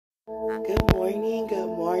Good morning, good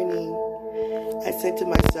morning. I said to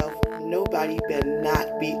myself, nobody better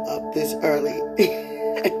not be up this early.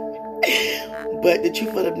 But the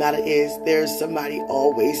truth of the matter is, there's somebody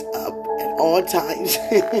always up at all times.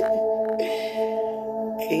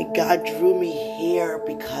 And God drew me here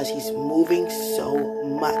because He's moving so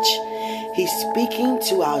much. He's speaking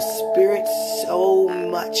to our spirit so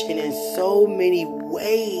much and in so many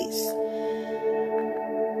ways.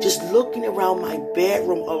 Just looking around my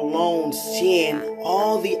bedroom alone, seeing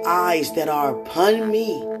all the eyes that are upon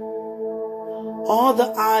me. All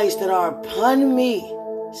the eyes that are upon me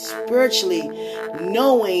spiritually,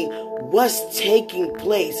 knowing what's taking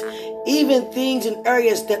place. Even things in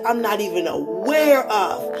areas that I'm not even aware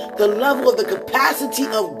of. The level of the capacity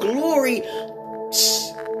of glory.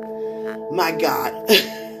 My God.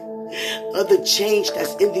 Of the change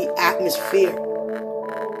that's in the atmosphere.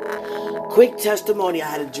 Quick testimony, I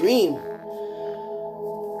had a dream.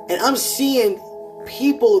 And I'm seeing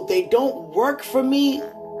people, they don't work for me,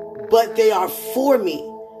 but they are for me.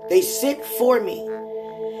 They sit for me.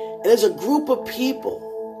 And there's a group of people,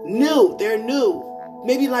 they're new,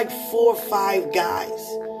 maybe like 4 or 5 guys.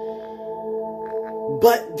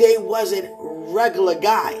 But they wasn't regular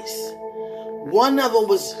guys. One of them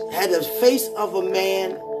had the face of a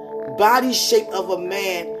man, body shape of a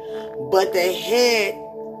man, but the head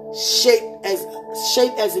shaped as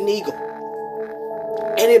an eagle.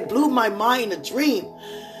 And it blew my mind in a dream.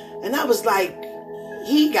 And I was like,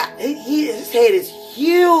 his head is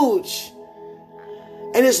huge.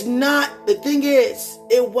 And it's not, the thing is,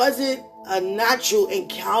 it wasn't a natural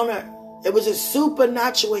encounter. It was a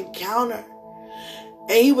supernatural encounter.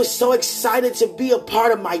 And he was so excited to be a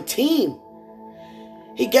part of my team.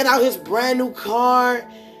 He got out his brand new car,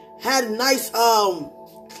 had nice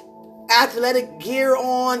athletic gear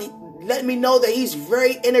on. He let me know that he's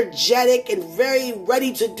very energetic and very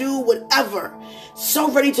ready to do whatever.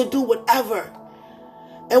 So ready to do whatever.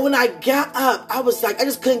 And when I got up, I was like, I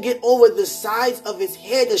just couldn't get over the size of his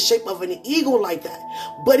head, the shape of an eagle like that.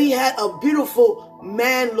 But he had a beautiful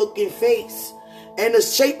man-looking face and the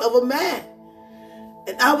shape of a man.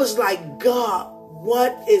 And I was like, God,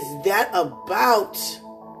 what is that about?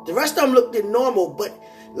 The rest of them looked normal, but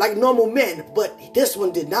like normal men, but this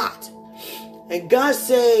one did not. And God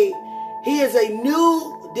said, He is a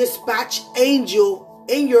new dispatch angel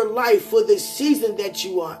in your life for the season that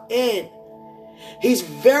you are in. He's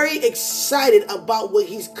very excited about what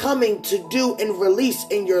He's coming to do and release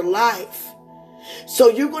in your life. So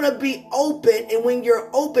you're going to be open, and when you're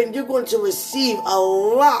open, you're going to receive a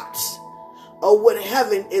lot of what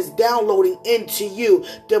heaven is downloading into you,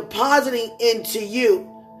 depositing into you.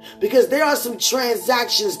 Because there are some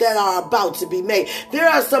transactions that are about to be made. There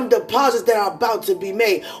are some deposits that are about to be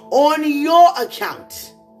made on your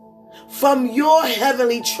account from your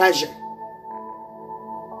heavenly treasure.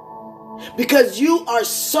 Because you are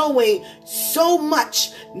sowing so much.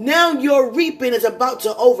 Now your reaping is about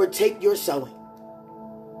to overtake your sowing.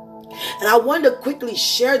 And I wanted to quickly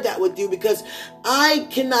share that with you because I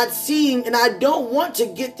cannot see and I don't want to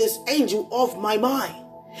get this angel off my mind.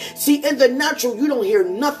 See, in the natural, you don't hear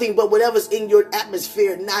nothing but whatever's in your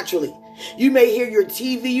atmosphere naturally. You may hear your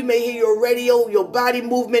TV, you may hear your radio, your body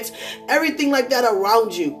movements, everything like that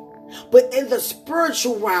around you. But in the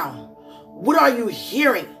spiritual realm, what are you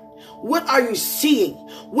hearing? What are you seeing?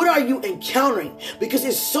 What are you encountering? Because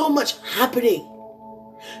there's so much happening.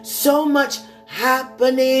 So much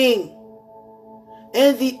happening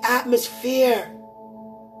in the atmosphere.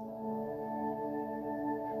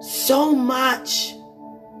 So much.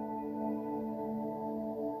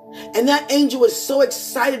 And that angel was so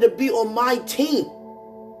excited to be on my team.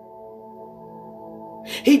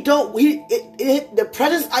 The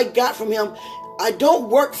presence I got from him, I don't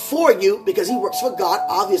work for you because he works for God,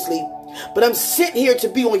 obviously. But I'm sitting here to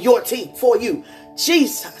be on your team for you.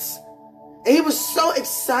 Jesus. And he was so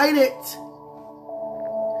excited.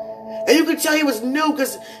 And you could tell he was new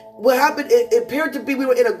because what happened, it appeared to be we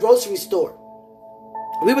were in a grocery store.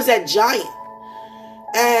 We was at Giant.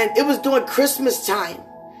 And it was during Christmas time.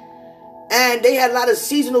 And they had a lot of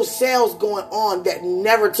seasonal sales going on that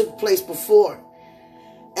never took place before.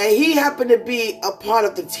 And he happened to be a part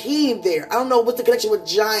of the team there. I don't know what's the connection with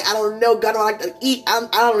Giant. I don't know. God don't like to eat. I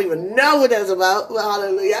don't even know what that's about.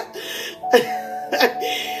 Hallelujah.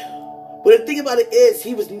 But the thing about it is,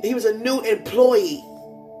 he was a new employee.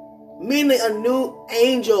 Meaning a new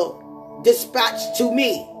angel dispatched to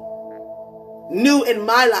me. New in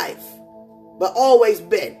my life. But always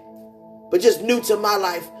been. But just new to my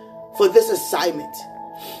life. For this assignment.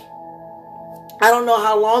 I don't know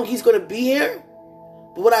how long he's going to be here.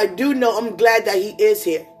 But what I do know, I'm glad that he is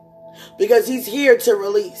here. Because he's here to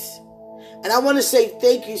release. And I want to say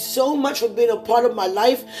thank you so much for being a part of my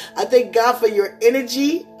life. I thank God for your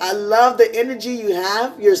energy. I love the energy you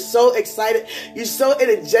have. You're so excited. You're so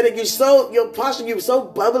energetic. Your posture, you're so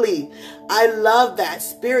bubbly. I love that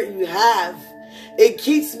spirit you have. It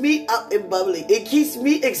keeps me up and bubbly. It keeps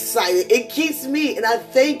me excited. It keeps me, and I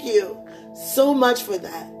thank you so much for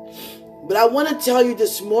that. But I want to tell you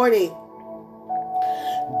this morning,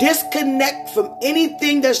 disconnect from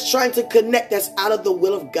anything that's trying to connect that's out of the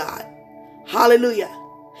will of God. Hallelujah.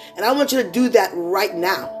 And I want you to do that right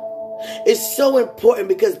now. It's so important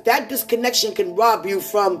because that disconnection can rob you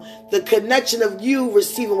from the connection of you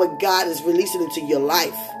receiving what God is releasing into your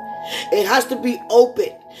life. It has to be open.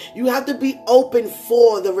 You have to be open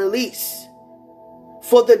for the release,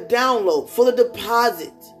 for the download, for the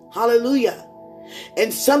deposit. Hallelujah.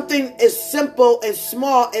 And something as simple and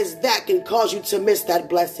small as that can cause you to miss that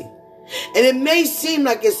blessing. And it may seem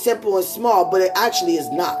like it's simple and small, but it actually is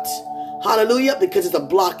not. Hallelujah, because it's a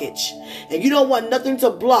blockage. And you don't want nothing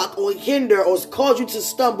to block or hinder or cause you to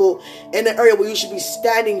stumble in the area where you should be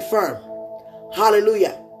standing firm.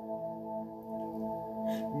 Hallelujah.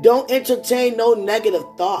 Don't entertain no negative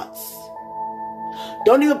thoughts.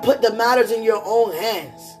 Don't even put the matters in your own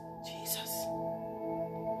hands. Jesus.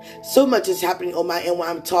 So much is happening on my end when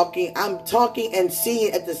I'm talking. I'm talking and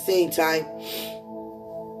seeing at the same time.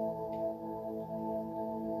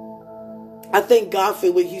 I thank God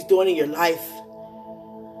for what He's doing in your life.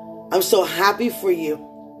 I'm so happy for you.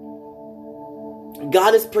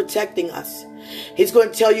 God is protecting us. He's going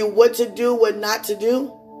to tell you what to do, what not to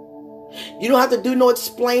do. You don't have to do no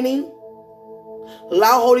explaining.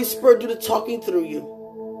 Allow Holy Spirit to do the talking through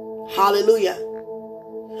you. Hallelujah.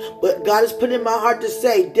 But God has put in my heart to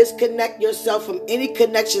say, disconnect yourself from any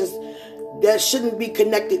connections that shouldn't be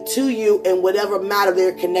connected to you in whatever matter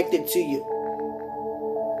they're connected to you.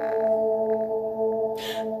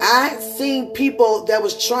 I've seen people that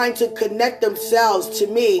was trying to connect themselves to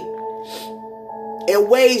me in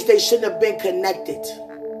ways they shouldn't have been connected.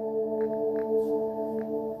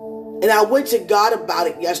 And I went to God about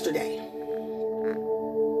it yesterday.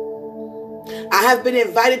 I have been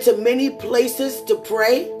invited to many places to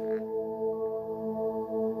pray.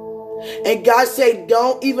 And God said,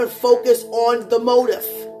 don't even focus on the motive.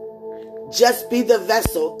 Just be the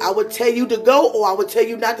vessel. I would tell you to go or I would tell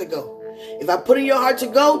you not to go. If I put in your heart to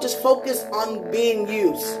go, just focus on being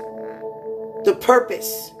used. The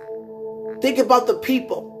purpose. Think about the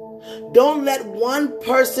people. Don't let one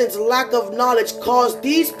person's lack of knowledge cause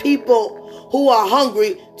these people who are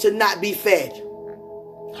hungry to not be fed.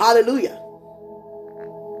 Hallelujah.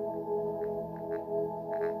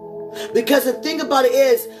 Because the thing about it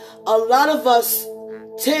is, a lot of us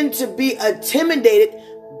tend to be intimidated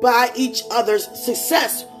by each other's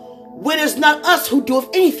success when it's not us who doeth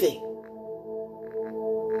anything.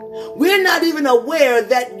 We're not even aware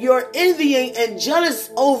that you're envying and jealous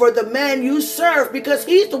over the man you serve because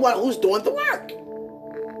he's the one who's doing the work.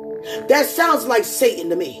 That sounds like Satan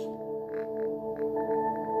to me.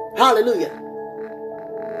 Hallelujah.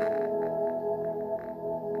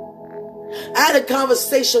 I had a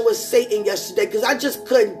conversation with Satan yesterday because I just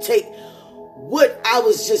couldn't take what I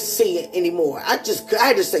was just seeing anymore. I had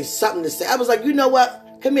to say something to say. I was like, you know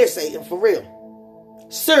what? Come here, Satan, for real.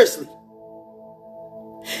 Seriously.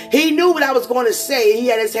 He knew what I was going to say. He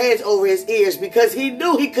had his hands over his ears because he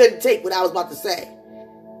knew he couldn't take what I was about to say.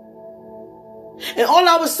 And all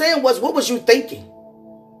I was saying was, what was you thinking?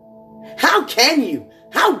 How can you?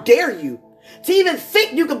 How dare you? To even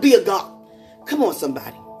think you could be a God. Come on,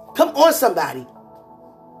 somebody. Come on, somebody.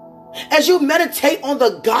 As you meditate on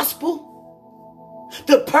the gospel,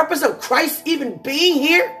 the purpose of Christ even being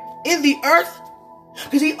here in the earth,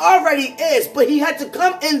 because he already is, but he had to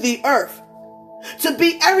come in the earth to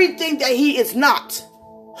be everything that he is not,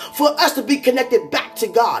 for us to be connected back to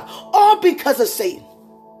God, all because of Satan.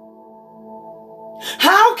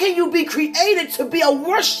 How can you be created to be a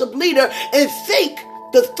worship leader and think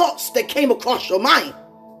the thoughts that came across your mind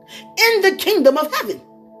in the kingdom of heaven?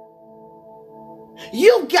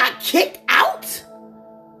 You got kicked out?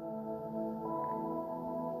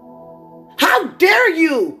 How dare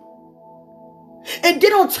you? And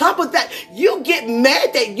then on top of that, you get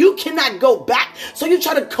mad that you cannot go back. So you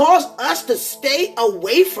try to cause us to stay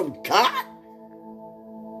away from God?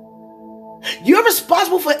 You're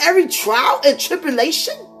responsible for every trial and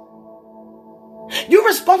tribulation? You're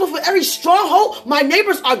responsible for every stronghold my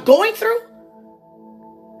neighbors are going through?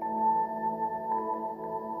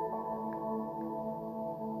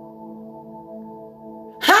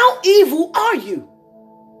 How evil are you?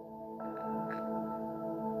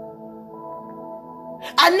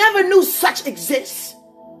 I never knew such exists.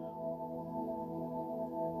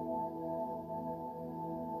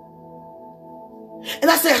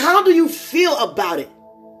 And I said, how do you feel about it?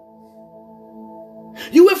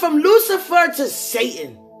 You went from Lucifer to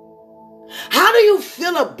Satan. How do you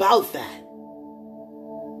feel about that?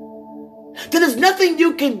 There's nothing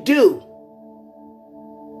you can do.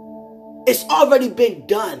 It's already been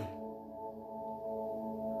done.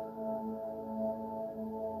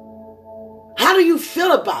 How do you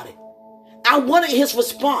feel about it? I wanted his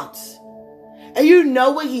response. And you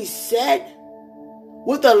know what he said?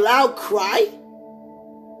 With a loud cry?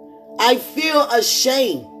 I feel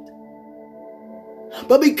ashamed.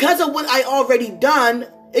 But because of what I already done,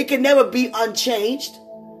 it can never be unchanged.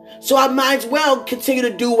 So I might as well continue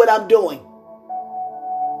to do what I'm doing.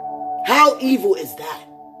 How evil is that?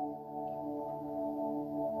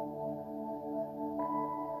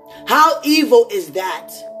 How evil is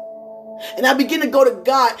that? And I begin to go to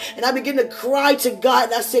God, and I begin to cry to God,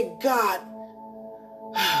 and I say, God,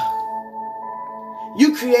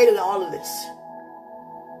 you created all of this.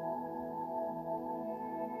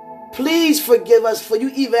 Please forgive us for you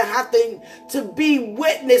even having to be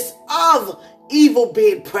witness of evil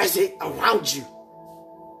being present around you.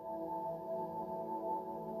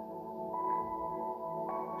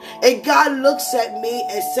 And God looks at me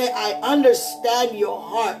and says, I understand your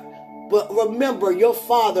heart, but remember, your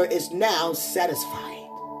Father is now satisfied.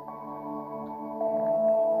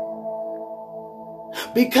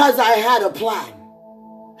 Because I had a plan.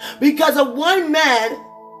 Because of one man,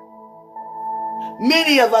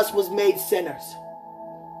 many of us was made sinners.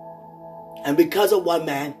 And because of one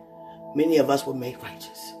man, many of us were made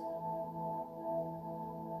righteous.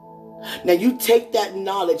 Now you take that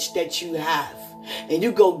knowledge that you have and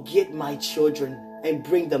you go get my children and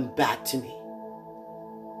bring them back to me.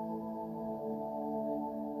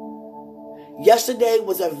 Yesterday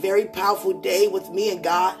was a very powerful day with me and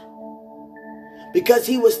God. Because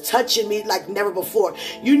he was touching me like never before.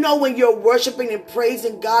 You know when you're worshiping and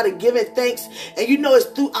praising God and giving thanks, and you know it's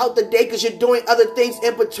throughout the day because you're doing other things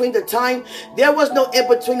in between the time. There was no in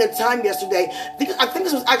between the time yesterday. I think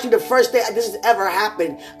this was actually the first day this has ever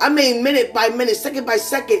happened. I mean, minute by minute, second by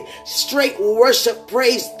second, straight worship,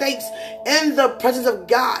 praise, thanks in the presence of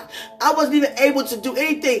God. I wasn't even able to do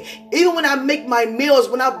anything. Even when I make my meals,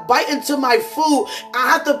 when I bite into my food, I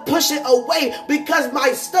have to push it away because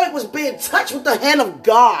my stomach was being touched with the hand of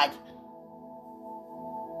God.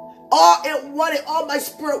 All my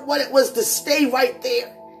spirit wanted was to stay right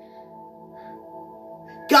there.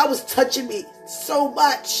 God was touching me so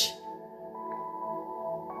much.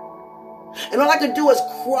 And all I could do was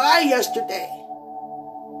cry yesterday.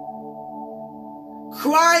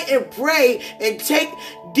 Cry and pray and take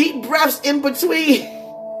deep breaths in between.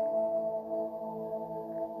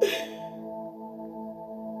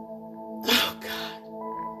 Oh, God.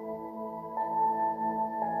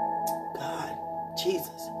 Jesus.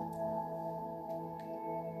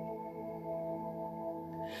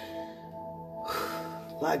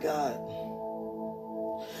 My God.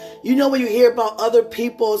 You know when you hear about other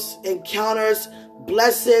people's encounters,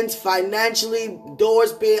 blessings, financially,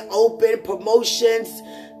 doors being opened, promotions,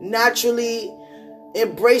 naturally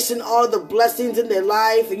embracing all the blessings in their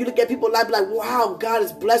life, and you look at people's life like, wow, God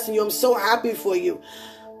is blessing you. I'm so happy for you.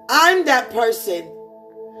 I'm that person.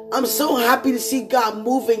 I'm so happy to see God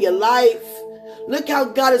move in your life. Look how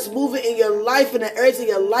God is moving in your life, in the areas of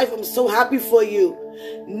your life. I'm so happy for you.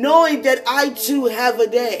 Knowing that I too have a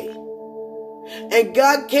day. And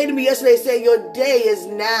God came to me yesterday and said, your day is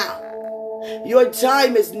now. Your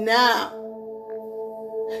time is now.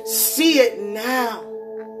 See it now.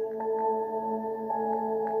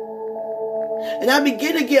 And I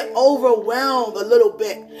begin to get overwhelmed a little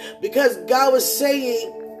bit because God was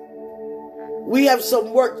saying, we have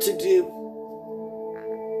some work to do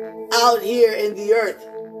out here in the earth.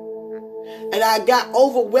 And I got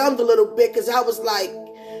overwhelmed a little bit because I was like,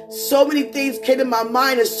 so many things came to my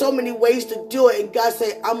mind and so many ways to do it. And God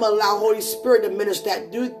said, I'm going to allow Holy Spirit to minister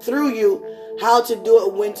that through you how to do it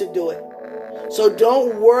and when to do it. So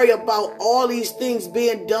don't worry about all these things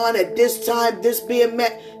being done at this time, this being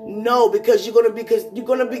met. No, because you're going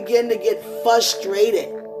to begin to get frustrated.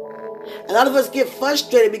 A lot of us get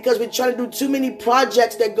frustrated because we're trying to do too many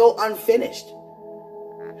projects that go unfinished.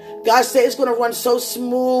 God said it's going to run so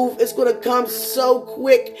smooth, it's going to come so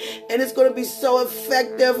quick, and it's going to be so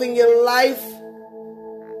effective in your life.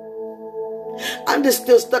 I'm just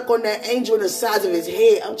still stuck on that angel in the size of his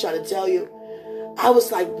head. I'm trying to tell you. I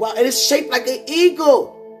was like, wow. And it's shaped like an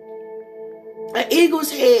eagle. An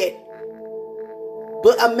eagle's head.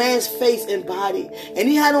 But a man's face and body. And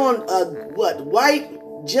he had on, white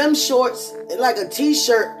gym shorts and like a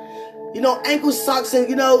t-shirt. Ankle socks and,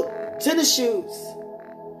 tennis shoes.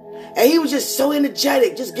 And he was just so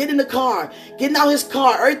energetic, just getting in the car, getting out his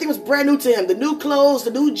car. Everything was brand new to him. The new clothes,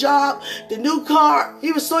 the new job, the new car.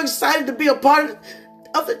 He was so excited to be a part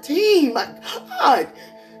of the team. My God.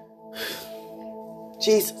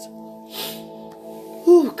 Jesus.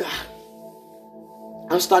 Oh, God.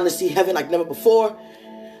 I'm starting to see heaven like never before.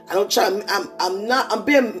 I don't try. I'm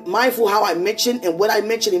being mindful how I mention and what I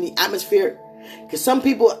mention in the atmosphere. Because some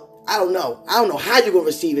people, I don't know how you're going to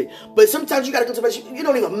receive it. But sometimes you got to go to place, it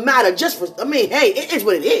don't even matter hey, it is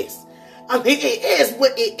what it is. It is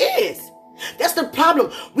what it is. That's the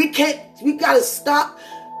problem. We got to stop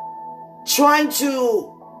trying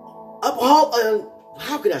to uphold,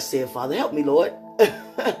 how can I say it, Father? Help me, Lord.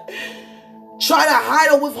 Try to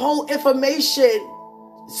hide or withhold information,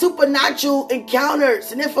 supernatural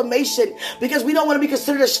encounters and information, because we don't want to be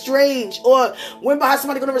considered as strange or when behind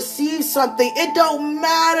somebody going to receive something. It don't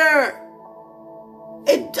matter.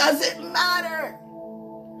 It doesn't matter,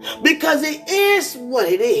 because it is what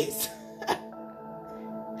it is.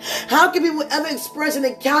 How can people ever experience an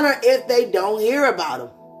encounter if they don't hear about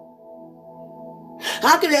him?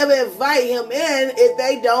 How can they ever invite him in if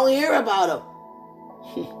they don't hear about him?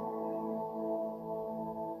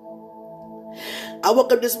 I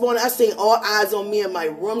woke up this morning, I seen all eyes on me in my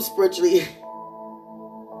room spiritually.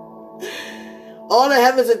 All the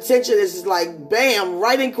heaven's attention is just like, bam,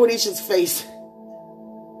 right in Quenisha's face.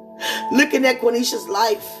 Looking at Quenisha's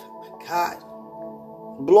life. My God.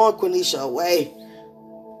 Blowing Quenisha away.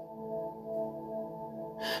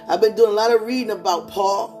 I've been doing a lot of reading about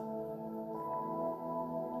Paul.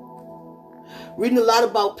 Reading a lot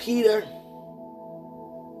about Peter.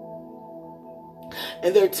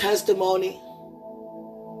 And their testimony.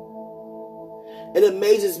 It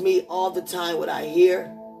amazes me all the time what I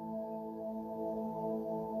hear.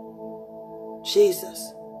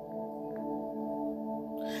 Jesus.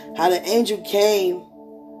 How the angel came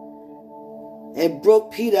and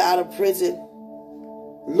broke Peter out of prison,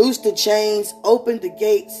 loosed the chains, opened the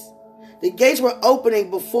gates. The gates were opening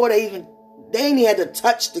before they ain't even had to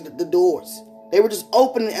touch the doors. They were just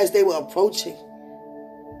opening as they were approaching.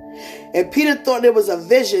 And Peter thought there was a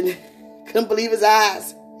vision. Couldn't believe his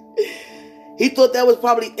eyes. He thought that was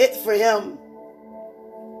probably it for him.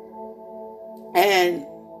 And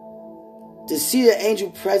to see the angel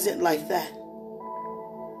present like that,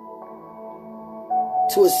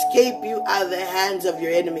 to escape you out of the hands of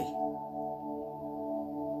your enemy.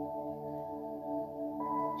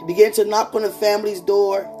 He began to knock on the family's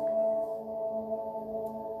door.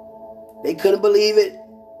 They couldn't believe it.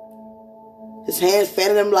 His hands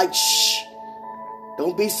fanning them like, shh,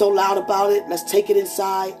 don't be so loud about it. Let's take it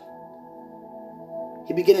inside.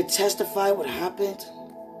 He began to testify what happened.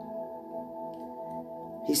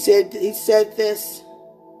 He said this.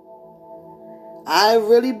 I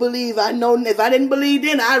really believe, I know if I didn't believe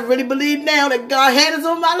then, I really believe now that God hands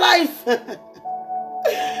on my life.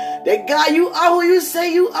 That God, you are who you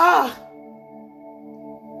say you are.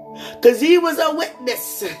 Because he was a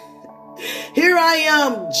witness. Here I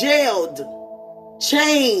am, jailed,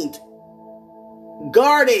 chained,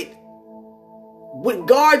 guarded, with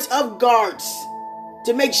guards of guards,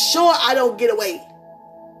 to make sure I don't get away.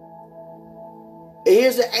 And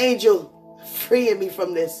here's an angel freeing me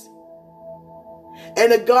from this.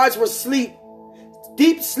 And the guards were asleep,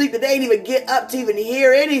 deep sleep, that they didn't even get up to even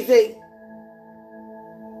hear anything.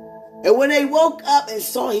 And when they woke up and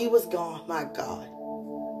saw he was gone, my God,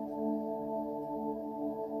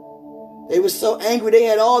 they were so angry they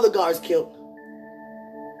had all the guards killed.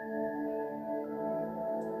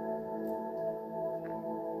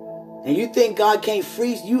 And you think God can't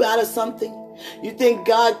free you out of something? You think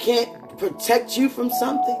God can't protect you from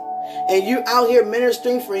something? And you're out here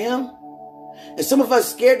ministering for him? And some of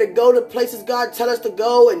us scared to go to places God tell us to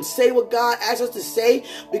go and say what God asks us to say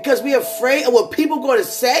because we're afraid of what people are going to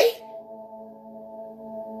say?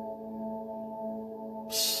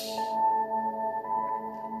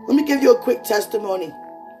 Let me give you a quick testimony.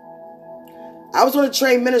 I was on a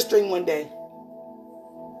train ministering one day.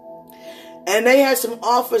 And they had some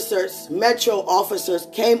officers, metro officers,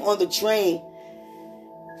 came on the train.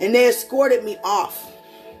 And they escorted me off.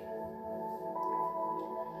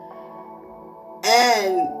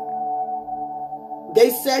 And they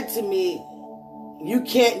said to me, you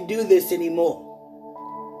can't do this anymore.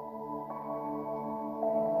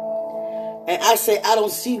 And I say, I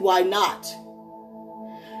don't see why not.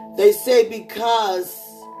 They say because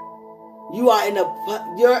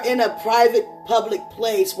you're in a private public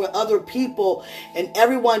place where other people and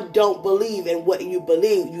everyone don't believe in what you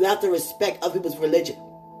believe. You have to respect other people's religion.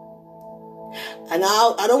 And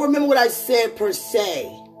I don't remember what I said per se,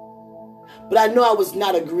 but I know I was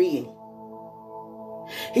not agreeing.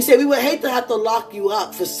 He said, we would hate to have to lock you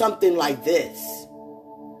up for something like this.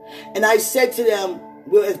 And I said to them,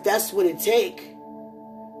 well, if that's what it takes,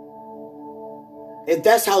 if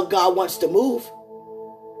that's how God wants to move,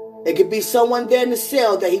 it could be someone there in the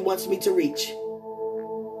cell that he wants me to reach.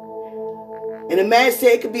 And the man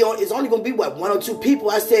said it could be it's only going to be what, 1 or 2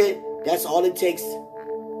 people. I said, that's all it takes.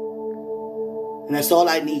 And that's all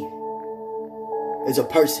I need is a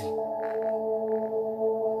person.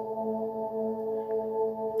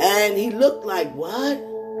 And he looked like, what?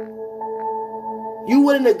 You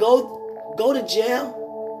willing to go to jail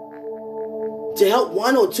to help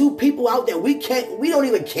 1 or 2 people out that we don't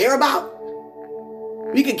even care about?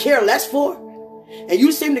 We could care less for? And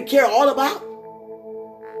you seem to care all about?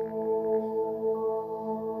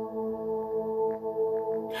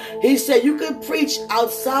 He said, you can preach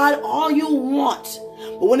outside all you want,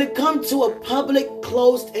 but when it comes to a public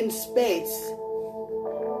closed-in space,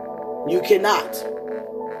 you cannot.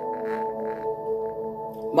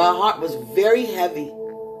 My heart was very heavy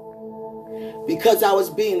because I was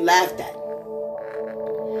being laughed at.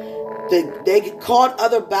 They called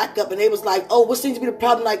other backup and they was like, oh, what seems to be the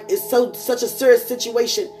problem? Like, it's such a serious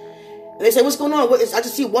situation. And they said, what's going on? I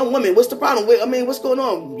just see one woman. What's the problem? I mean, what's going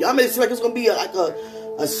on? Y'all made it seem like it's going to be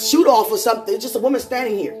a shoot-off or something. It's just a woman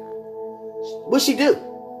standing here. What'd she do?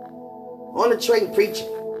 On the train preaching.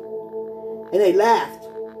 And they laughed.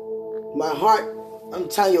 My heart, I'm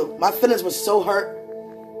telling you, my feelings were so hurt.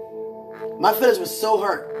 My feelings were so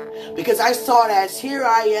hurt. Because I saw it as, here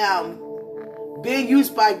I am, being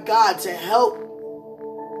used by God to help,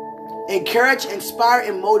 encourage, inspire,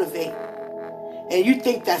 and motivate. And you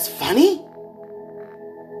think that's funny?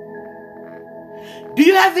 Do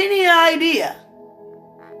you have any idea?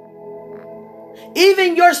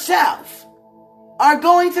 Even yourself are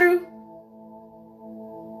going through?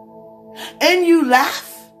 And you laugh?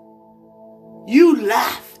 You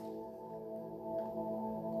laugh.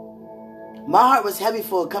 My heart was heavy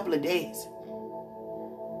for a couple of days.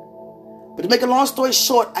 But to make a long story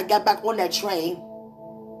short, I got back on that train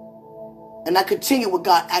and I continued what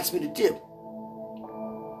God asked me to do.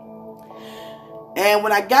 And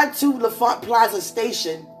when I got to LaFont Plaza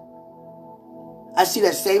Station, I see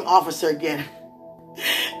that same officer again.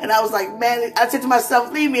 And I was like, man, I said to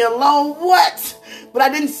myself, leave me alone. What? But I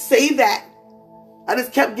didn't say that. I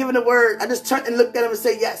just kept giving the word. I just turned and looked at him and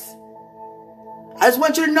said, yes. I just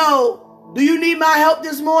want you to know, do you need my help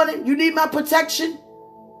this morning? You need my protection?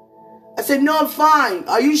 I said, no, I'm fine.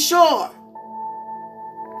 Are you sure?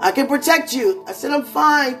 I can protect you. I said, I'm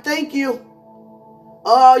fine. Thank you.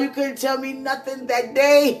 Oh, you couldn't tell me nothing that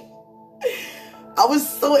day. I was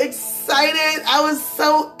so excited. I was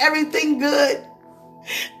so everything good.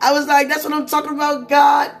 I was like, that's what I'm talking about,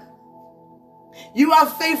 God. You are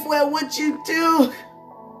faithful at what you do.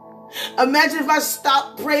 Imagine if I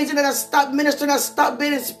stopped praising and I stopped ministering, I stopped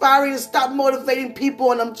being inspiring and stopped motivating people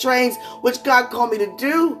on them trains, which God called me to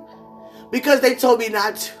do, because they told me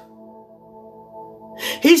not to.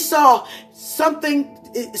 He saw something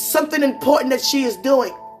important that she is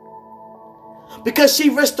doing because she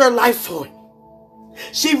risked her life for it.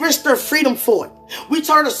 She risked her freedom for it. We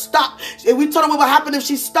told her to stop, and we told her what would happen if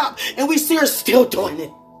she stopped, and we see her still doing it.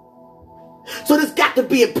 So this got to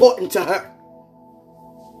be important to her.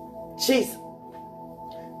 Jesus.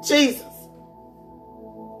 Jesus.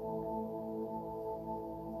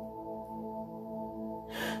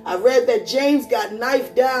 I read that James got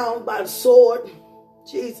knifed down by the sword.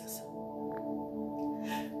 Jesus.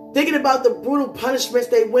 Thinking about the brutal punishments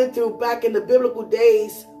they went through back in the biblical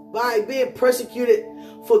days by being persecuted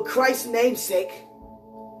for Christ's namesake.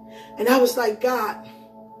 And I was like, God,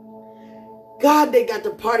 they got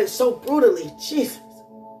departed so brutally. Jesus.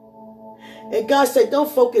 And God said,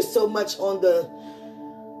 don't focus so much on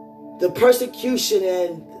the persecution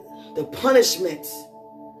and the punishments,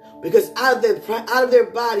 because out of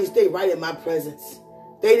their bodies, they right in my presence.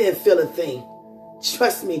 They didn't feel a thing.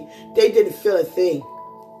 Trust me, they didn't feel a thing.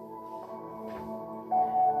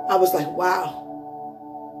 I was like, wow.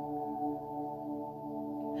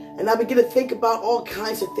 And I began to think about all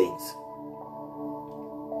kinds of things.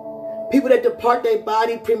 People that depart their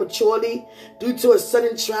body prematurely due to a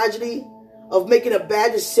sudden tragedy of making a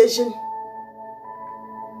bad decision.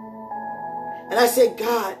 And I said,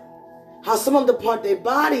 God, how some of them depart their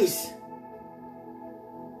bodies.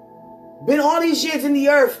 Been all these years in the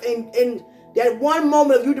earth, and that one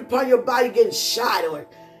moment of you departing your body getting shot or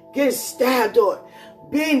getting stabbed or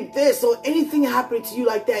being this or anything happening to you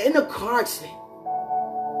like that in a car accident.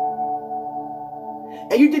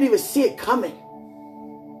 And you didn't even see it coming.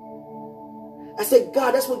 I said,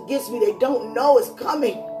 God, that's what gets me. They don't know it's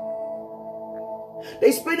coming.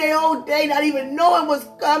 They spend their whole day not even knowing what's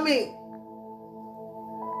coming.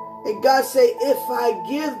 And God say, if I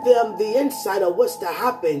give them the insight of what's to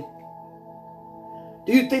happen,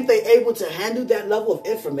 do you think they're able to handle that level of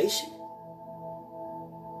information?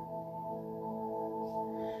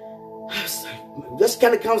 That's the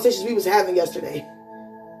kind of conversations we was having yesterday.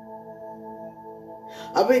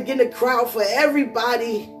 I've been getting a crowd for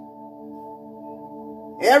everybody,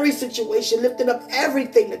 every situation, lifting up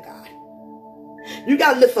everything to God. You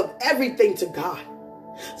got to lift up everything to God.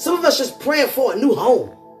 Some of us just praying for a new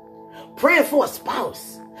home, praying for a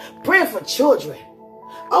spouse, praying for children.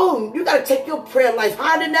 Oh, you got to take your prayer life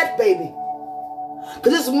higher than that, baby.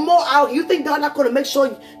 Because there's more out. You think God not going to make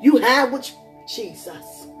sure you have what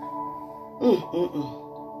Jesus.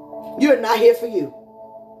 You're not here for you.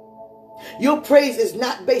 Your praise is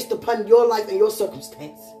not based upon your life and your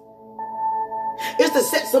circumstance. It's to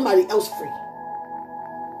set somebody else free.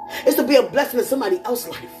 It's to be a blessing to somebody else's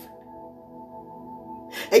life.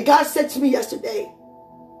 And God said to me yesterday,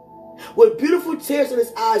 with beautiful tears in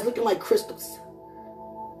his eyes looking like crystals,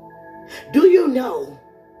 do you know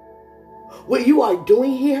what you are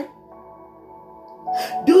doing here?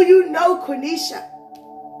 Do you know, Quenisha,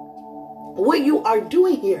 what you are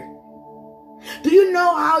doing here? Do you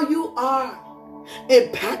know how you are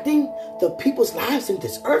impacting the people's lives in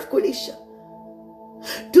this earth, Quenisha?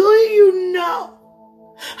 Do you know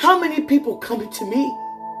how many people coming to me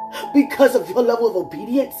because of your level of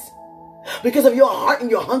obedience? Because of your heart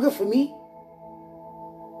and your hunger for me?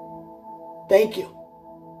 Thank you.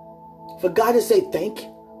 For God to say thank you.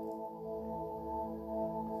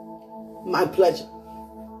 My pleasure.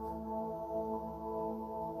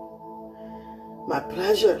 My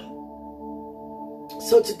pleasure.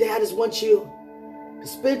 So today I just want you to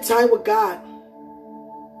spend time with God.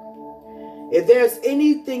 If there's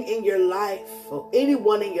anything in your life or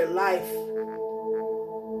anyone in your life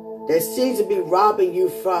that seems to be robbing you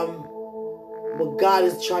from what God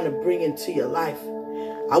is trying to bring into your life,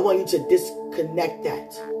 I want you to disconnect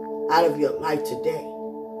that out of your life today.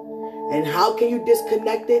 And how can you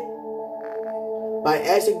disconnect it? By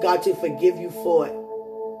asking God to forgive you for it.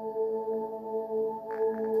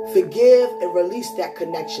 Forgive and release that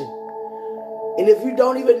connection. And if you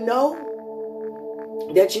don't even know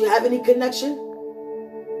that you have any connection,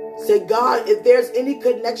 say, God, if there's any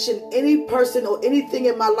connection, any person or anything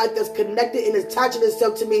in my life that's connected and attaching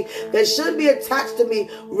itself to me that shouldn't be attached to me,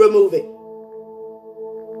 remove it.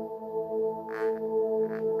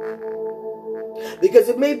 Because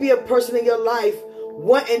it may be a person in your life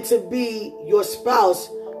wanting to be your spouse,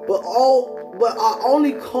 but are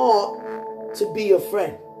only called to be your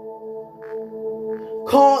friend.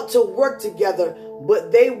 Called to work together,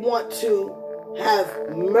 but they want to have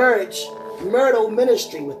marital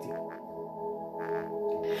ministry with you.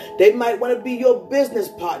 They might want to be your business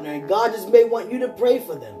partner, and God just may want you to pray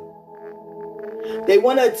for them. They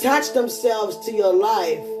want to attach themselves to your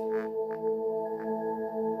life,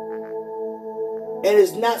 and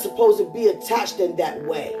it's not supposed to be attached in that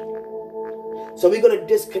way. So we're going to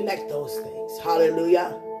disconnect those things.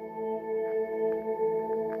 Hallelujah.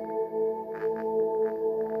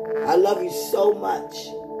 I love you so much.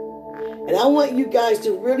 And I want you guys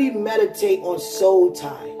to really meditate on soul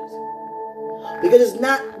ties. Because it's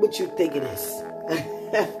not what you think it is.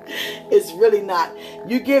 It's really not.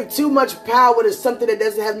 You give too much power to something that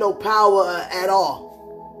doesn't have no power at all.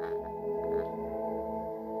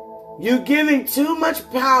 You're giving too much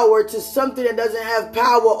power to something that doesn't have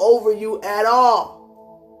power over you at all.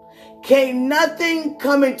 Can't nothing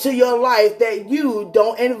come into your life that you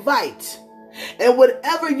don't invite. And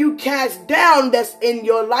whatever you cast down that's in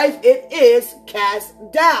your life, it is cast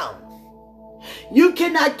down. You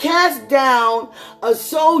cannot cast down a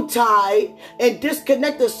soul tie and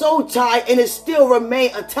disconnect the soul tie and it still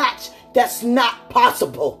remain attached. That's not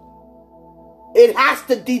possible. It has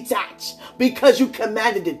to detach because you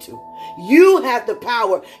commanded it to. You have the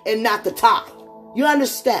power and not the tie. You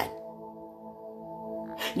understand?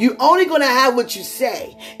 You're only going to have what you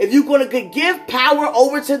say. If you're going to give power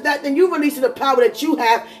over to that, then you're releasing the power that you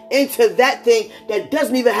have into that thing that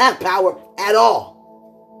doesn't even have power at all.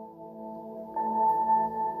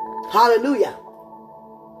 Hallelujah.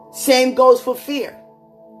 Same goes for fear.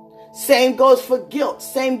 Same goes for guilt.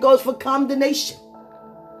 Same goes for condemnation.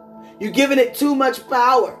 You're giving it too much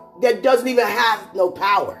power that doesn't even have no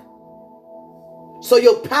power. So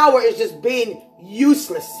your power is just being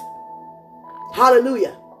useless.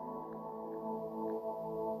 Hallelujah.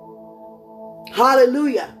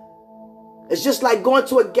 Hallelujah. It's just like going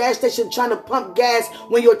to a gas station trying to pump gas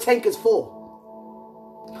when your tank is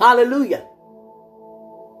full. Hallelujah.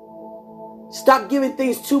 Stop giving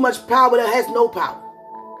things too much power that has no power.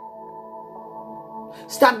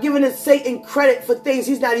 Stop giving Satan credit for things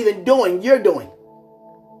he's not even doing, you're doing.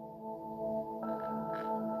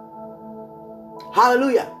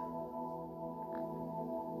 Hallelujah.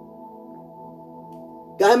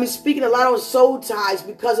 God had me speaking a lot on soul ties,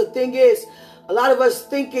 because the thing is, a lot of us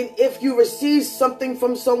thinking if you receive something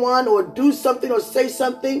from someone or do something or say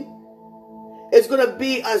something, it's going to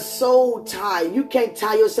be a soul tie. You can't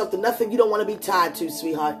tie yourself to nothing you don't want to be tied to,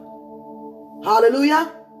 sweetheart.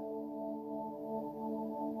 Hallelujah.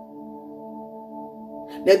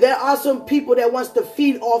 Now, there are some people that wants to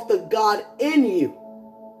feed off the God in you.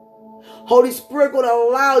 Holy Spirit going to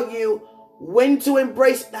allow you when to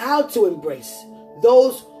embrace and how to embrace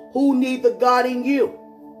those who need the God in you.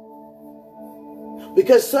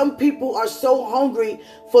 Because some people are so hungry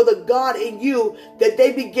for the God in you that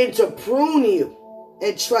they begin to prune you.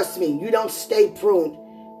 And trust me, you don't stay pruned.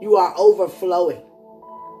 You are overflowing.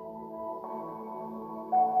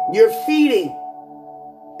 You're feeding.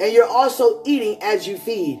 And you're also eating as you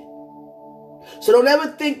feed. So don't ever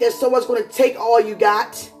think that someone's going to take all you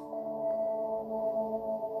got.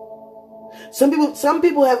 Some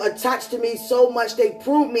people have attached to me so much, they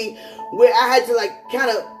pruned me, where I had to like kind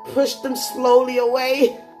of push them slowly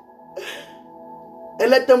away and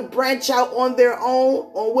let them branch out on their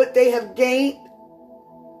own, on what they have gained.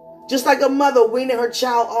 Just like a mother weaning her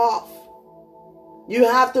child off. You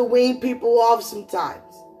have to wean people off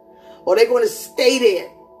sometimes, or they're going to stay there.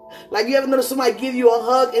 Like, you ever notice somebody give you a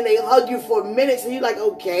hug and they hug you for minutes and you're like,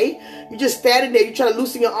 okay. You're just standing there. You try to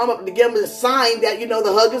loosen your arm up to give them a sign that, you know,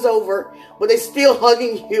 the hug is over. But they're still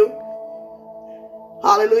hugging you.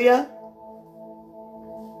 Hallelujah.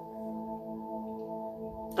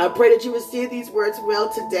 I pray that you receive these words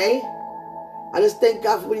well today. I just thank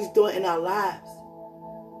God for what he's doing in our lives.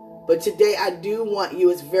 But today I do want you,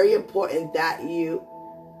 it's very important that you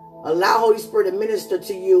allow Holy Spirit to minister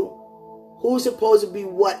to you. Who's supposed to be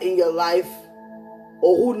what in your life,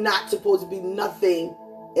 or who not supposed to be nothing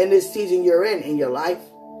in this season you're in your life,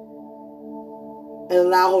 and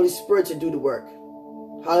allow Holy Spirit to do the work.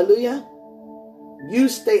 Hallelujah. You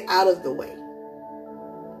stay out of the way.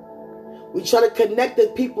 We try to connect the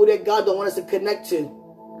people that God don't want us to connect to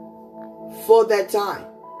for that time.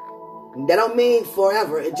 And that don't mean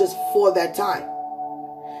forever. It's just for that time.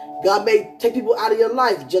 God may take people out of your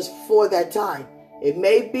life just for that time. It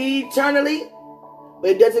may be eternally,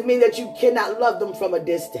 but it doesn't mean that you cannot love them from a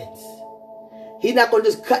distance. He's not going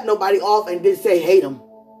to just cut nobody off and then say, hate them.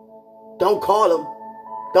 Don't call them.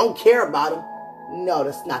 Don't care about them. No,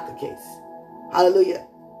 that's not the case. Hallelujah.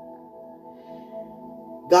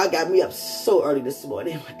 God got me up so early this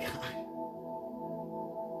morning. Oh my God.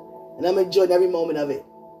 And I'm enjoying every moment of it.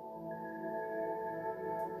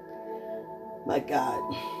 My God.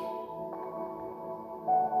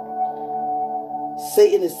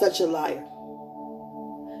 Satan is such a liar.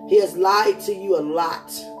 He has lied to you a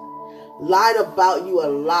lot. Lied about you a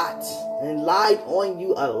lot. And lied on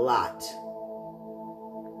you a lot.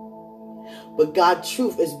 But God's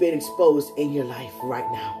truth is being exposed in your life right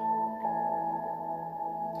now.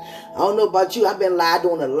 I don't know about you. I've been lied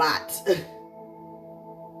on a lot.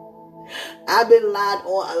 I've been lied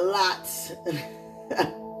on a lot.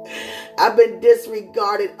 I've been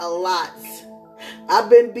disregarded a lot. I've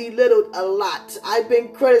been belittled a lot. I've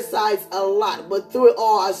been criticized a lot. But through it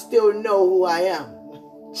all, I still know who I am.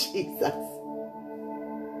 Jesus.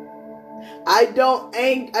 I don't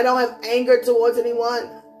have anger towards anyone.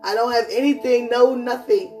 I don't have anything. No,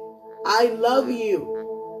 nothing. I love you.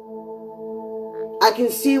 I can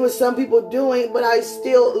see what some people are doing, but I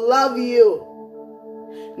still love you.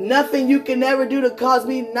 Nothing you can ever do to cause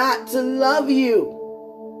me not to love you.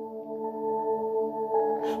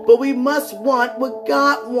 But we must want what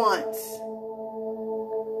God wants.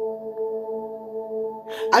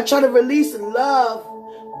 I tried to release love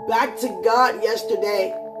back to God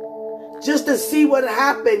yesterday just to see what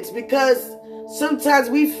happens, because sometimes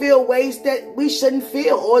we feel ways that we shouldn't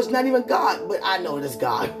feel, or it's not even God. But I know it is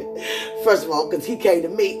God. First of all, because he came to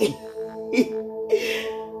me.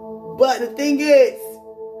 But the thing is,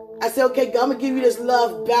 I said, okay, God, I'm going to give you this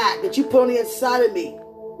love back that you put on the inside of me.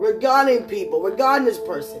 Regarding people, regarding this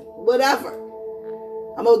person, whatever.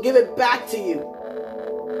 I'm going to give it back to you.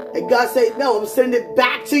 And God said, no, I'm sending it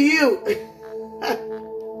back to you.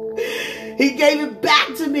 He gave it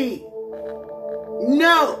back to me.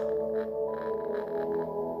 No.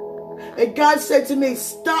 And God said to me,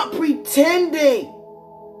 stop pretending.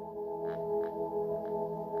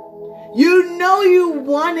 You know you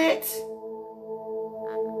want it.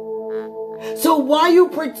 So why are you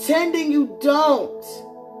pretending you don't?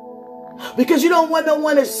 Because you don't want no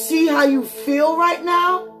one to see how you feel right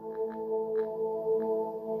now.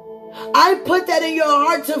 I put that in your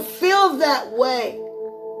heart to feel that way.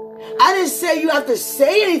 I didn't say you have to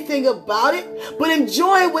say anything about it, but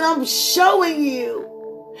enjoy what I'm showing you,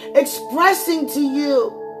 expressing to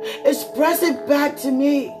you. Express it back to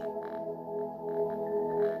me.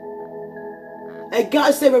 And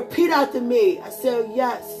God said, repeat after me. I said,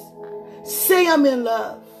 yes. Say I'm in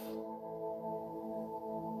love.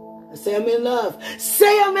 I say I'm in love.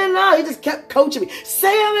 Say I'm in love. He just kept coaching me. Say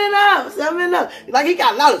I'm in love. Say I'm in love. Like he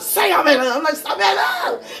got louder. Say I'm in love. I'm like, I'm in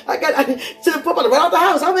love. I got to the point to run out the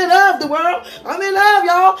house. I'm in love, the world. I'm in love,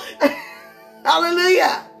 y'all.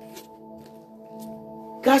 Hallelujah.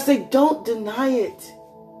 God said, don't deny it.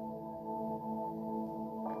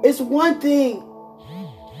 It's one thing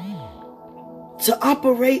to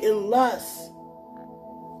operate in lust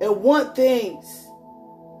and want things.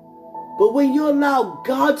 But when you allow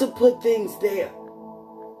God to put things there,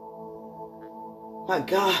 my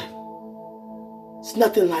God, it's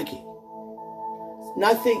nothing like it. It's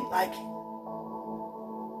nothing like it.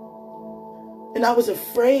 And I was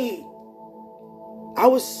afraid. I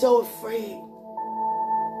was so afraid.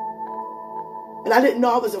 And I didn't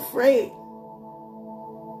know I was afraid.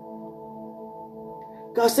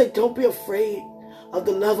 God said, don't be afraid of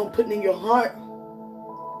the love I'm putting in your heart.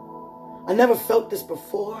 I never felt this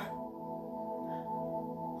before.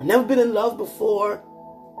 I've never been in love before.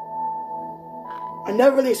 I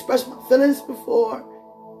never really expressed my feelings before.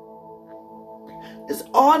 It's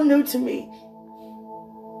all new to me.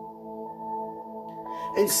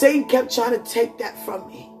 And Satan kept trying to take that from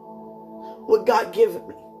me, what God given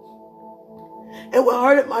me. And what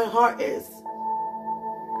hurted my heart is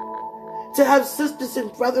to have sisters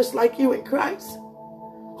and brothers like you in Christ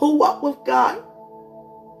who walk with God,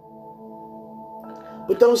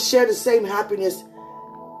 but don't share the same happiness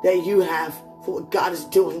that you have for what God is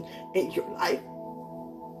doing in your life.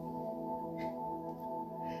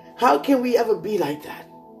 How can we ever be like that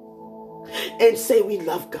and say we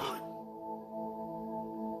love God?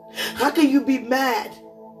 How can you be mad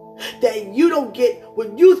that you don't get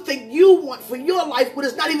what you think you want for your life, but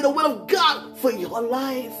it's not even the will of God for your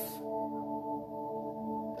life?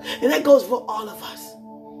 And that goes for all of us.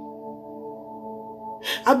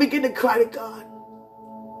 I begin to cry to God.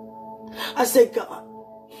 I say, God,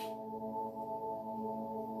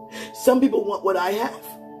 some people want what I have,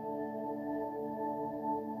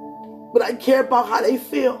 but I care about how they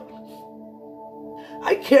feel.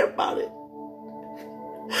 I care about it.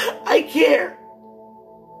 I care.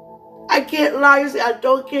 I can't lie and say I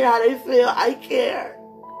don't care how they feel. I care.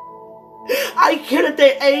 I care that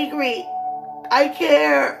they're angry. I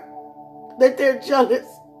care that they're jealous.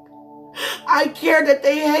 I care that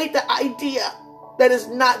they hate the idea that it's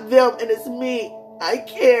not them and it's me. I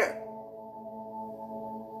care.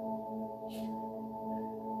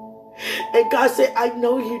 And God said, I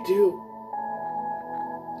know you do.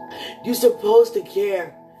 You're supposed to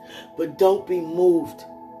care, but don't be moved.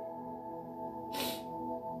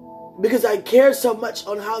 Because I care so much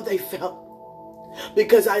on how they felt.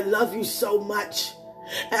 Because I love you so much.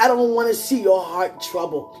 And I don't want to see your heart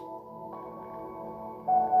troubled.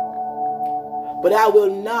 But I will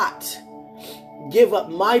not give up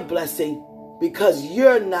my blessing because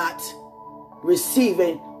you're not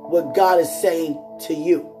receiving what God is saying to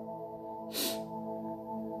you.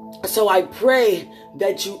 So I pray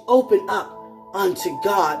that you open up unto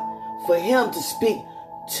God for Him to speak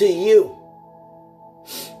to you.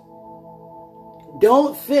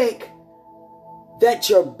 Don't think that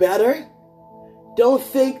you're better. Don't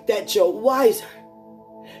think that you're wiser.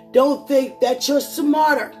 Don't think that you're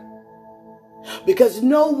smarter. Because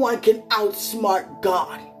no one can outsmart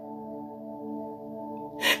God.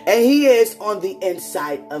 And He is on the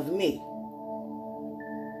inside of me.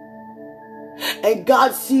 And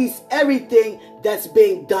God sees everything that's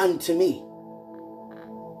being done to me.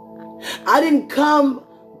 I didn't come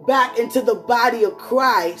back into the body of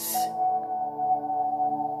Christ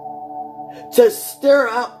to stir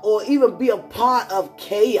up or even be a part of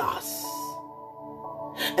chaos.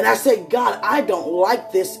 And I said, God, I don't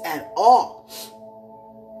like this at all.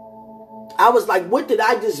 I was like, what did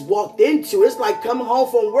I just walk into? It's like coming home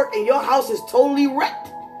from work and your house is totally wrecked.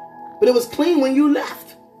 But it was clean when you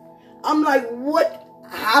left. I'm like, what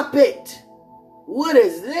happened? What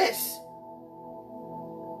is this?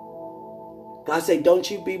 God said, don't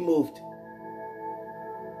you be moved.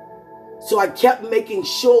 So I kept making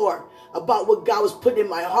sure about what God was putting in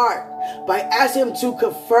my heart by asking Him to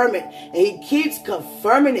confirm it. And He keeps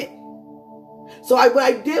confirming it. So what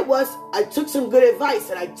I did was I took some good advice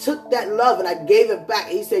and I took that love and I gave it back.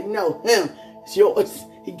 And He said, no, it's yours.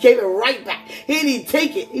 He gave it right back. He didn't even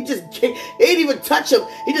take it. He didn't even touch him.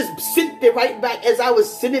 He just sent it right back as I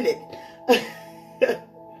was sending it.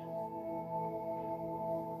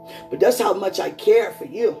 But that's how much I care for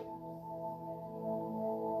you.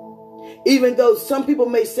 Even though some people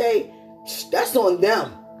may say, that's on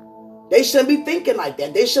them. They shouldn't be thinking like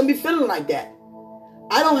that. They shouldn't be feeling like that.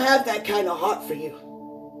 I don't have that kind of heart for you.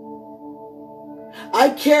 I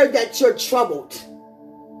care that you're troubled.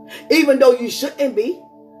 Even though you shouldn't be.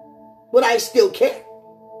 But I still care.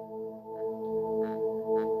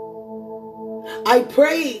 I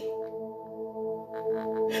pray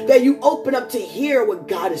that you open up to hear what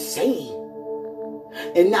God is saying.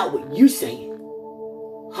 And not what you're saying.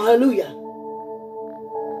 Hallelujah.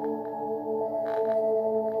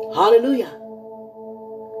 Hallelujah.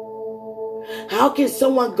 How can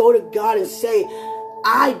someone go to God and say,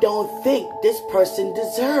 I don't think this person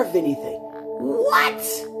deserves anything?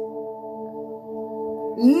 What?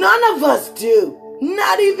 None of us do.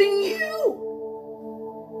 Not even you.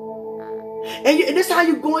 And this is how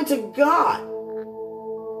you go into God.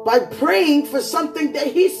 By praying for something that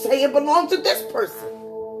He's saying belongs to this person.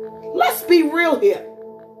 Let's be real here.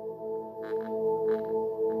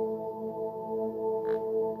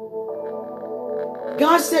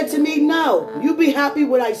 God said to me, no, you be happy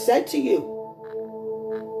what I said to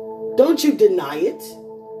you. Don't you deny it.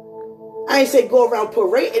 I ain't say go around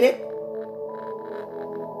parading it.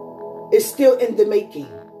 It's still in the making,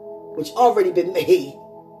 which already been made.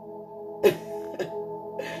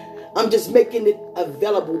 I'm just making it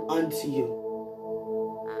available unto you.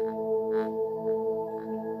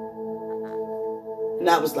 And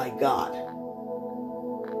I was like, God,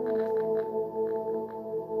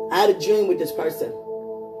 I had a dream with this person.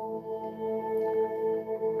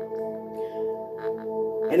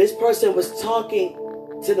 And this person was talking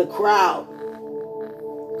to the crowd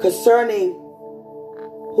concerning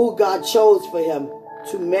who God chose for him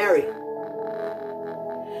to marry.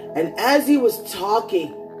 And as he was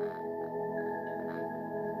talking,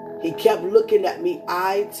 he kept looking at me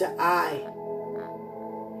eye to eye.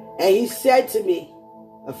 And he said to me,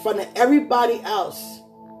 in front of everybody else,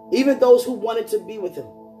 even those who wanted to be with him,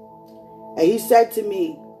 and he said to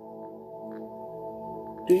me,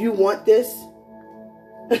 do you want this?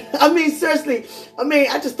 I mean, seriously. I mean,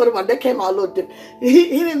 I just thought about it. That came out a little different. He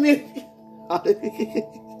didn't mean...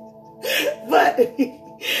 But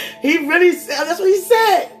he really said, that's what he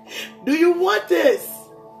said. Do you want this?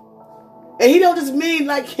 And he don't just mean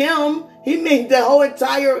like him. He means the whole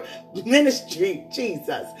entire ministry.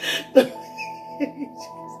 Jesus.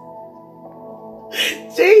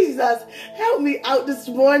 Jesus, help me out this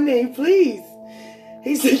morning, please.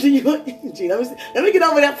 He said, do you want... Gee, let me get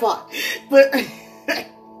over that part. But...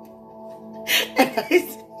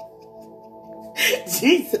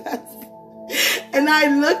 Jesus. And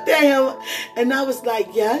I looked at him and I was like,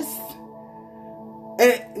 yes.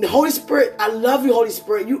 And the Holy Spirit, I love you, Holy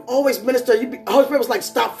Spirit. You always minister. Holy Spirit was like,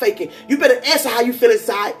 stop faking. You better answer how you feel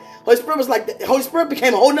inside. Holy Spirit was like, the Holy Spirit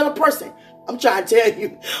became a whole nother person. I'm trying to tell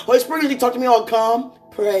you. Holy Spirit usually talk to me all calm,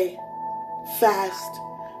 pray, fast.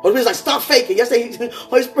 Holy Spirit's like, stop faking. Yesterday,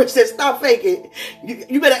 Holy Spirit said, stop faking.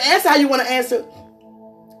 You better answer how you want to answer.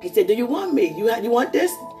 He said, do you want me? You want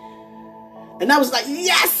this? And I was like,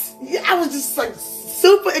 yes. I was just like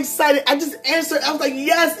super excited. I just answered. I was like,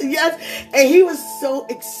 yes, yes. And he was so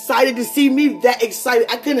excited to see me that excited.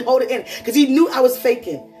 I couldn't hold it in because he knew I was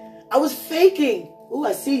faking. I was faking. Ooh,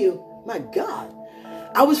 I see you. My God.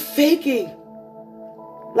 I was faking.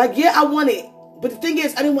 Like, yeah, I want it. But the thing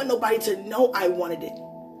is, I didn't want nobody to know I wanted it.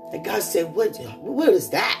 And God said, what is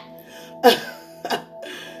that?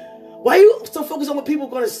 Why are you so focused on what people are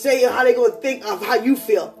going to say and how they're going to think of how you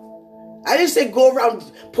feel? I didn't say go around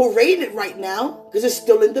parading it right now because it's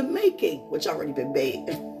still in the making, which already been made.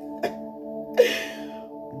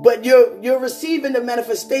 But you're receiving the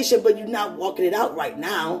manifestation, but you're not walking it out right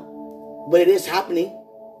now. But it is happening.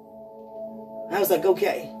 And I was like,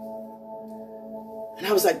 okay. And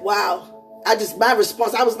I was like, wow. My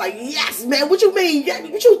response, I was like, yes, man, what you mean?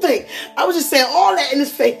 What you think? I was just saying all that in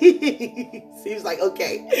his face. He was like,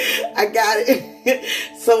 okay, I got it.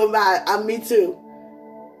 So am I. I'm me too.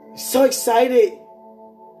 So excited.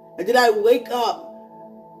 And then I wake up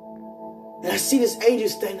and I see this angel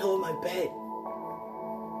standing over my bed.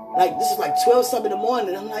 Like, this is like 12 something in the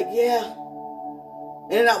morning. I'm like, yeah.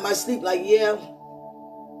 In and out my sleep, like, yeah.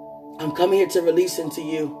 I'm coming here to release into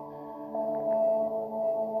you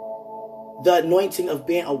the anointing of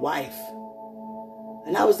being a wife.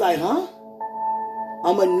 And I was like, huh?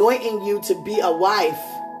 I'm anointing you to be a wife.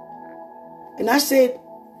 And I said,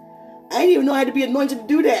 I didn't even know I had to be anointed to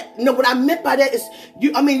do that. No, what I meant by that is,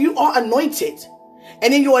 you are anointed.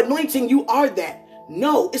 And in your anointing, you are that.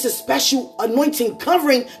 No, it's a special anointing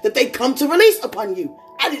covering that they come to release upon you.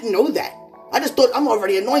 I didn't know that. I just thought I'm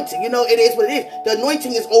already anointed. You know, it is what it is. The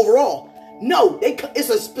anointing is overall. No, it's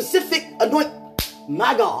a specific anointing.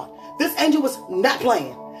 My God, this angel was not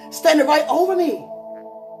playing. Standing right over me.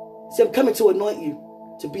 He said, I'm coming to anoint you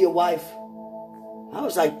to be a wife. I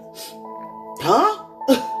was like, huh?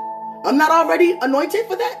 I'm not already anointed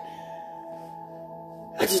for that?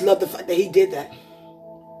 I just love the fact that he did that.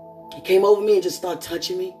 He came over me and just started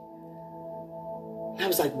touching me. And I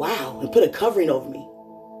was like, wow. And put a covering over me.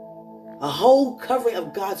 A whole covering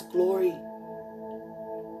of God's glory.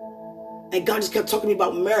 And God just kept talking to me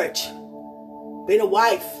about marriage. Being a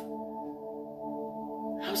wife.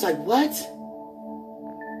 I was like, what?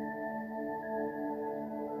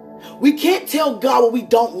 We can't tell God what we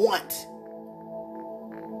don't want.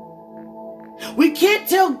 We can't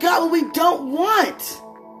tell God what we don't want.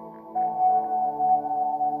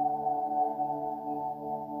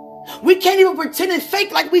 We can't even pretend and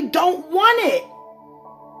fake like we don't want it.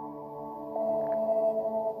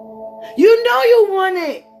 You know you want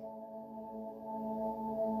it.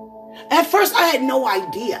 At first, I had no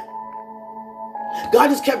idea. God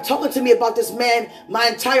just kept talking to me about this man my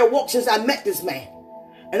entire walk since I met this man.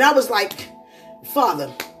 And I was like,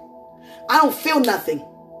 Father, I don't feel nothing.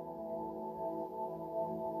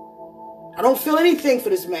 I don't feel anything for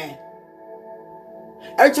this man.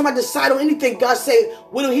 Every time I decide on anything, God say,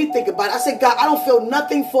 what do he think about it? I say, God, I don't feel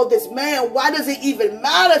nothing for this man. Why does it even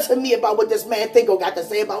matter to me about what this man think or got to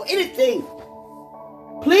say about anything?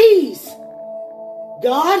 Please,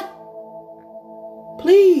 God,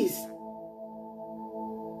 please.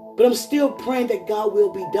 But I'm still praying that God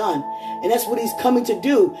will be done. And that's what he's coming to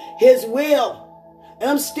do. His will. And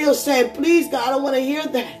I'm still saying, please, God, I don't want to hear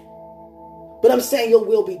that. But I'm saying your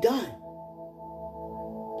will be done.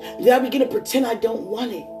 Then I begin to pretend I don't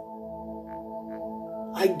want it.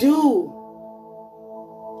 I do.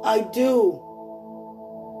 I do.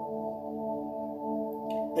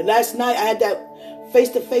 And last night I had that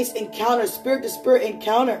face-to-face encounter, spirit-to-spirit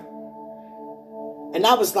encounter. And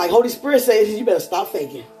I was like, Holy Spirit says, you better stop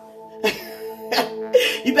faking.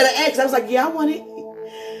 You better ask. I was like, yeah, I want it.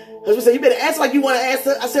 Husband said, you better answer like you want to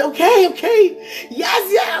answer. I said, okay.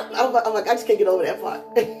 Yes. I'm like, I just can't get over that part.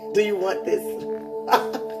 Do you want this?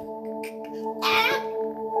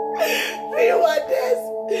 Do you want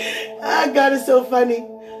this? Ah, God is so funny.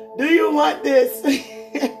 Do you want this?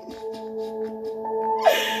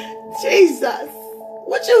 Jesus.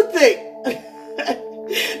 What you think?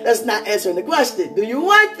 That's not answering the question. Do you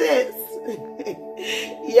want this?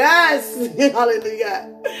 Yes. Hallelujah.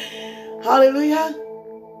 Hallelujah.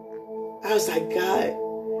 I was like, God,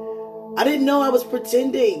 I didn't know I was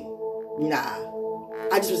pretending. Nah.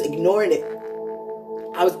 I just was ignoring it.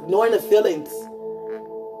 I was ignoring the feelings.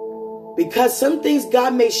 Because some things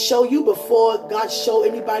God may show you before God show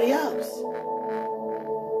anybody else.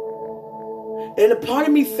 And a part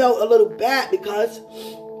of me felt a little bad because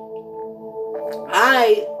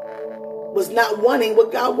I was not wanting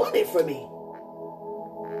what God wanted for me.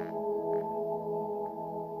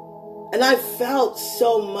 And I felt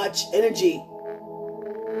so much energy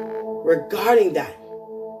regarding that.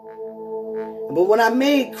 But when I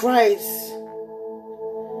made Christ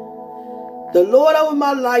the Lord over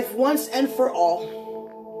my life once and for all,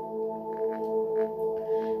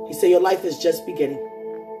 he said, your life is just beginning.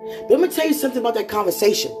 But let me tell you something about that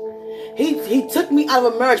conversation. He took me out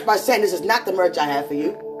of a marriage by saying, this is not the marriage I have for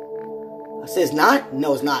you. I said, it's not?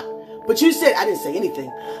 No, it's not. But you said, I didn't say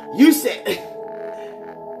anything. You said,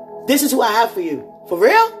 this is who I have for you. For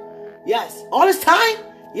real? Yes. All this time?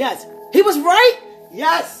 Yes. He was right?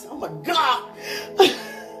 Yes. Oh my God.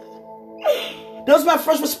 That was my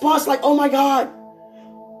first response, like, oh my God.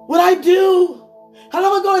 What'd I do? How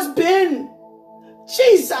long ago it's been?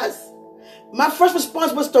 Jesus. My first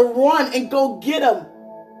response was to run and go get him.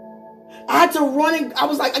 I had to run and I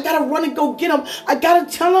was like, I gotta run and go get him. I gotta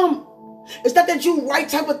tell him. It's not that you right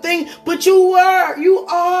type of thing, but you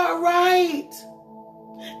are right.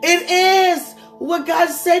 It is what God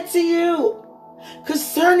said to you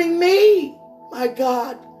concerning me. My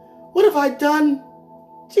God, what have I done?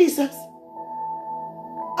 Jesus.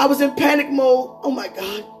 I was in panic mode. Oh my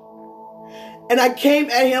God. And I came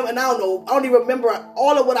at him and I don't even remember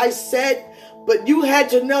all of what I said, but you had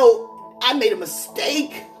to know I made a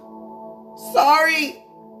mistake. Sorry.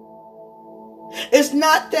 It's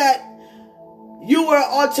not that you were an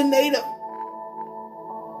alternative.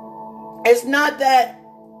 It's not that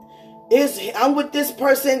I'm with this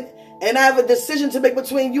person and I have a decision to make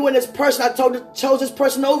between you and this person. I chose this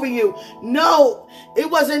person over you. No, it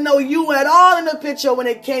wasn't no you at all in the picture when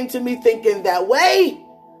it came to me thinking that way.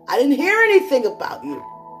 I didn't hear anything about you.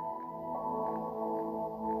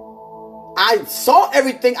 I saw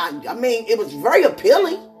everything. I mean, it was very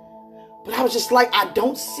appealing. But I was just like, I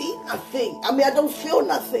don't see nothing. I mean, I don't feel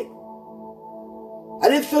nothing. I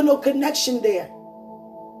didn't feel no connection there.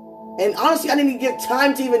 And honestly, I didn't even get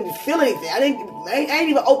time to even feel anything. I didn't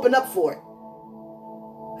even open up for it.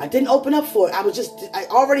 I didn't open up for it. I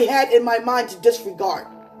already had in my mind to disregard.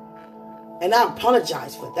 And I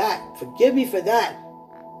apologize for that. Forgive me for that.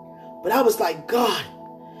 But I was like, God.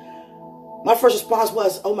 My first response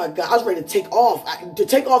was, oh my God, I was ready to take off. To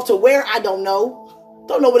take off to where? I don't know.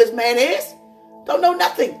 Don't know what this man is. Don't know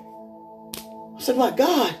nothing. I said, my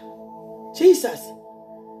God, Jesus.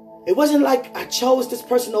 It wasn't like I chose this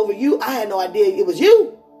person over you. I had no idea it was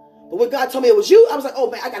you. But when God told me it was you, I was like, oh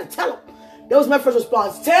man, I got to tell him. That was my first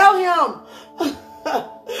response. Tell him.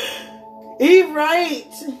 He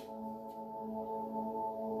right.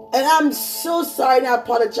 And I'm so sorry and I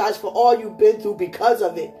apologize for all you've been through because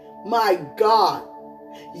of it. My God.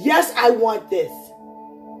 Yes, I want this.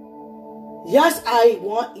 Yes, I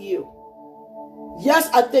want you. Yes,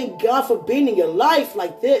 I thank God for being in your life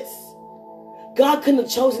like this. God couldn't have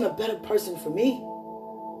chosen a better person for me.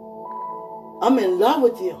 I'm in love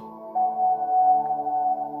with you.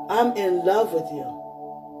 I'm in love with you.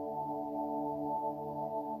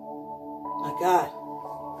 My God.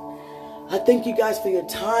 I thank you guys for your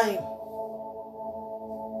time.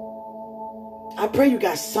 I pray you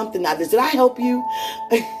got something out of this. Did I help you?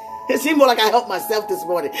 It seemed more like I helped myself this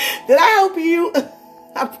morning. Did I help you?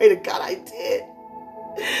 I pray to God I did.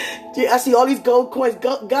 I see all these gold coins.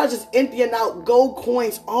 God's just emptying out gold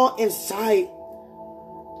coins all inside.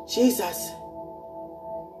 Jesus.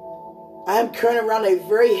 I am carrying around a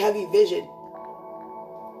very heavy vision.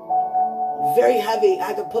 Very heavy.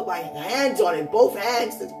 I can put my hands on it. Both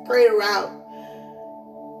hands. Just carry it around.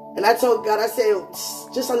 And I told God, I said,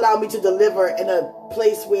 just allow me to deliver in a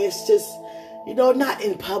place where it's just, not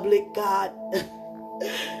in public, God.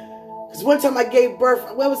 Because one time I gave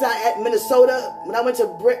birth, where was I at? Minnesota. When I went to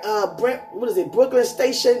Brooklyn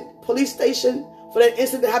Station, police station, for that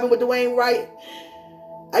incident that happened with Dwayne Wright.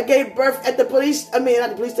 I gave birth at not the police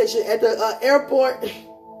station, at the airport.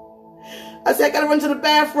 I said, I gotta run to the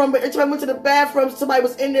bathroom, but every time I went to the bathroom, somebody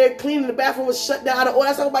was in there cleaning, the bathroom was shut down.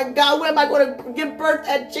 I said, oh my God, where am I going to give birth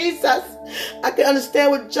at? Jesus? I can understand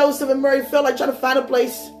what Joseph and Mary felt like trying to find a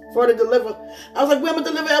place for her to deliver. I was like, where am I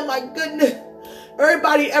deliver? Oh my goodness.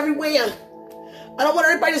 Everybody everywhere. I don't want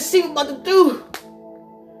everybody to see what I'm about to do.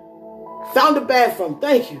 Found the bathroom.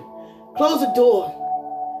 Thank you. Closed the door.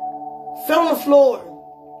 Fell on the floor.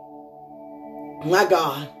 My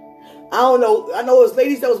God. I don't know. I know it was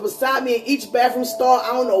ladies that was beside me in each bathroom stall.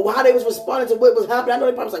 I don't know how they was responding to what was happening. I know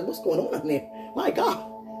they probably was like, what's going on there? My God.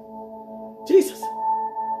 Jesus.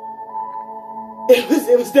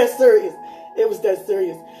 It was that serious. It was that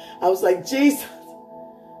serious. I was like, Jesus.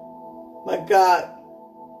 My God.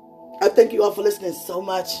 I thank you all for listening so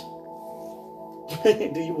much.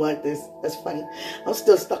 Do you want this? That's funny. I'm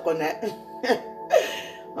still stuck on that.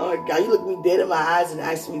 Oh my God. You looked me dead in my eyes and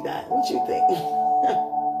asked me that. What you think?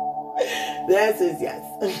 The answer is yes.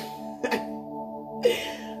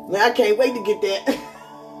 Man, I can't wait to get there.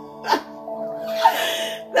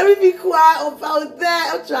 Let me be quiet about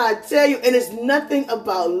that. I'm trying to tell you. And it's nothing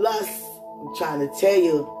about lust. I'm trying to tell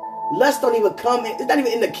you. Lust don't even come in. It's not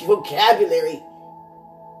even in the vocabulary.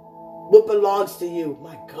 What belongs to you?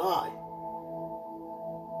 My God.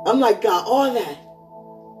 I'm like, God, all that.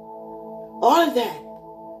 All of that.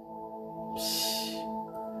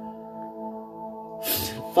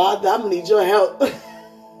 Father, I'm going to need your help.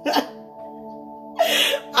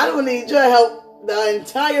 I'm going to need your help the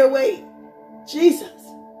entire way. Jesus.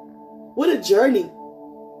 What a journey.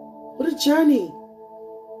 What a journey.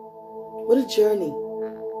 What a journey.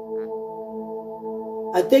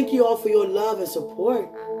 I thank you all for your love and support.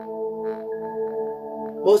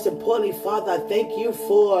 Most importantly, Father, I thank you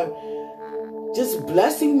for just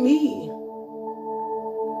blessing me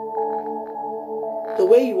the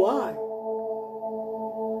way you are.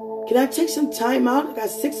 Can I take some time out? I got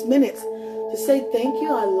 6 minutes to say thank you.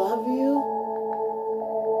 I love you.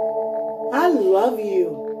 I love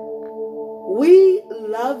you. We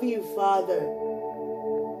love you, Father.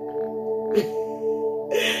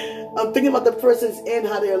 I'm thinking about the persons in,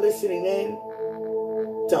 how they're listening in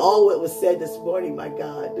to all what was said this morning, my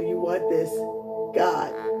God. Do you want this?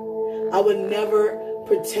 God, I would never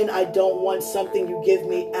pretend I don't want something you give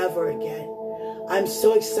me ever again. I'm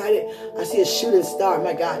so excited. I see a shooting star.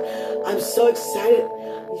 My God. I'm so excited.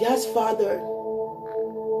 Yes, Father.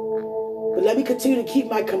 But let me continue to keep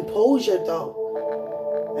my composure, though.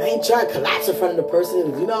 I ain't trying to collapse in front of the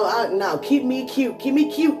person. You know, no, keep me cute. Keep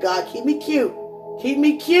me cute, God. Keep me cute. Keep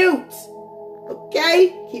me cute.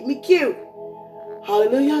 Okay? Keep me cute.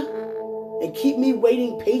 Hallelujah. And keep me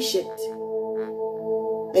waiting patient.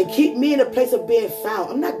 And keep me in a place of being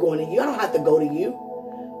found. I'm not going to you. I don't have to go to you.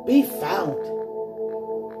 Be found.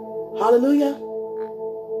 Hallelujah.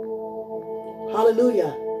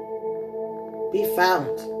 Hallelujah. Be found.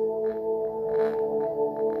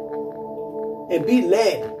 And be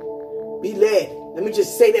led. Be led. Let me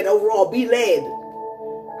just say that overall. Be led.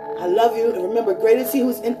 I love you. And remember, greater is he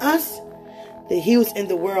who's in us than he who's in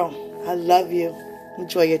the world. I love you.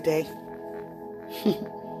 Enjoy your day.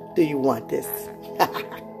 Do you want this?